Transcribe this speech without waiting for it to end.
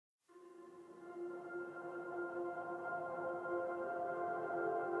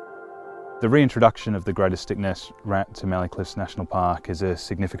The reintroduction of the greater stick-nest rat to Mallee Cliffs National Park is a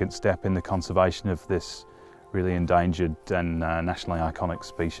significant step in the conservation of this really endangered and nationally iconic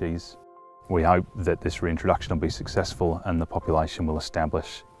species. We hope that this reintroduction will be successful and the population will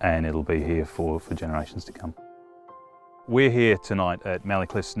establish and it'll be here for generations to come. We're here tonight at Mallee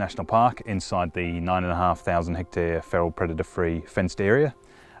Cliffs National Park inside the 9,500 hectare feral predator-free fenced area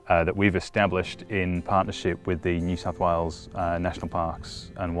that we've established in partnership with the New South Wales National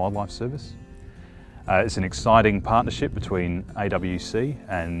Parks and Wildlife Service. It's an exciting partnership between AWC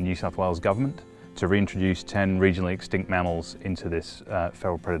and New South Wales Government to reintroduce 10 regionally extinct mammals into this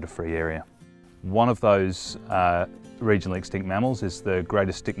feral predator-free area. One of those regionally extinct mammals is the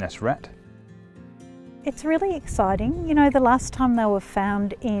greater stick-nest rat. It's really exciting. You know, the last time they were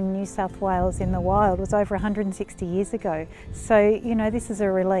found in New South Wales in the wild was over 160 years ago. So, you know, this is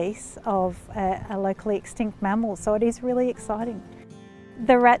a release of a locally extinct mammal, so it is really exciting.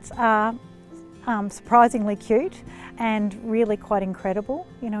 The rats are surprisingly cute and really quite incredible,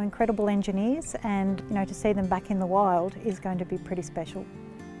 you know, incredible engineers, and, you know, to see them back in the wild is going to be pretty special.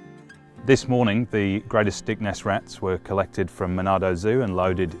 This morning, the greater stick-nest rats were collected from Monarto Zoo and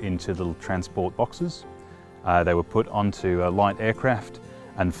loaded into little transport boxes. They were put onto a light aircraft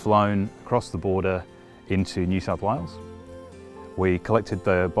and flown across the border into New South Wales. We collected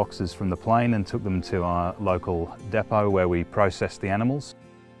the boxes from the plane and took them to our local depot where we processed the animals.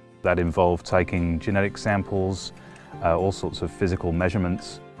 That involved taking genetic samples, all sorts of physical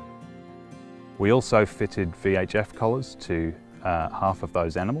measurements. We also fitted VHF collars to half of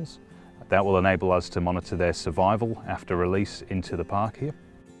those animals. That will enable us to monitor their survival after release into the park here.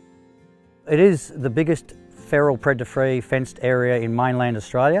 It is the biggest feral predator-free fenced area in mainland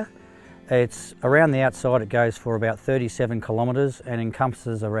Australia. It's around the outside, it goes for about 37 kilometres and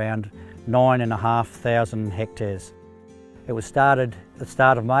encompasses around 9,500 hectares. It was started at the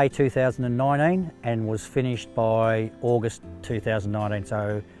start of May 2019 and was finished by August 2019,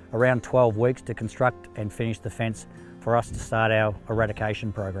 so around 12 weeks to construct and finish the fence for us to start our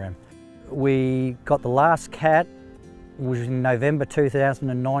eradication program. We got the last cat was in November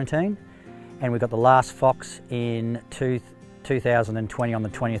 2019, and we got the last fox in 2020 on the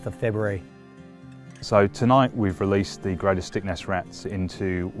 20th of February. So tonight we've released the greater stick-nest rats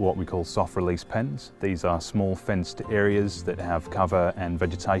into what we call soft release pens. These are small fenced areas that have cover and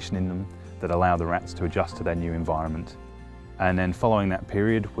vegetation in them that allow the rats to adjust to their new environment. And then following that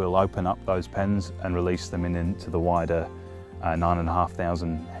period, we'll open up those pens and release them into the wider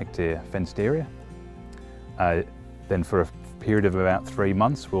 9,500 hectare fenced area. Then for a period of about 3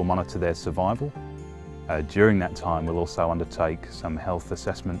 months we'll monitor their survival. During that time we'll also undertake some health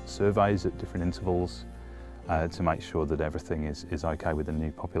assessment surveys at different intervals to make sure that everything is okay with the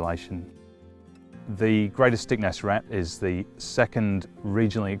new population. The greater stick-nest rat is the second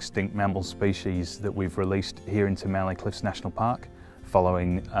regionally extinct mammal species that we've released here into Mallee Cliffs National Park,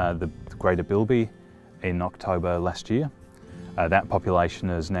 following the greater bilby in October last year. That population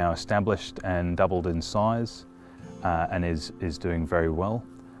is now established and doubled in size and is doing very well.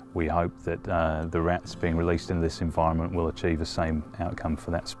 We hope that the rats being released into this environment will achieve the same outcome for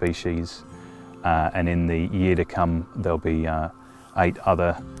that species. And in the year to come there'll be 8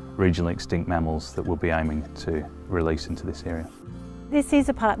 other regionally extinct mammals that we'll be aiming to release into this area. This is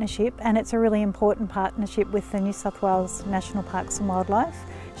a partnership, and it's a really important partnership with the New South Wales National Parks and Wildlife,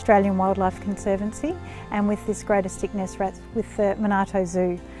 Australian Wildlife Conservancy, and with this greater stick-nest rat with the Monarto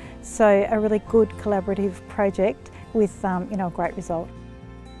Zoo. So a really good collaborative project with you know, a great result.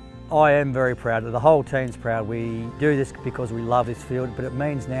 I am very proud, the whole team's proud. We do this because we love this field, but it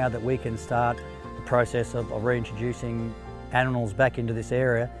means now that we can start the process of reintroducing animals back into this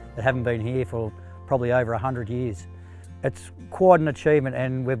area that haven't been here for probably over 100 years. It's quite an achievement,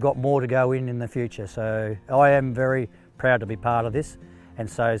 and we've got more to go in the future, so I am very proud to be part of this, and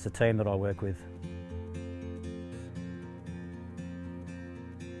so is the team that I work with.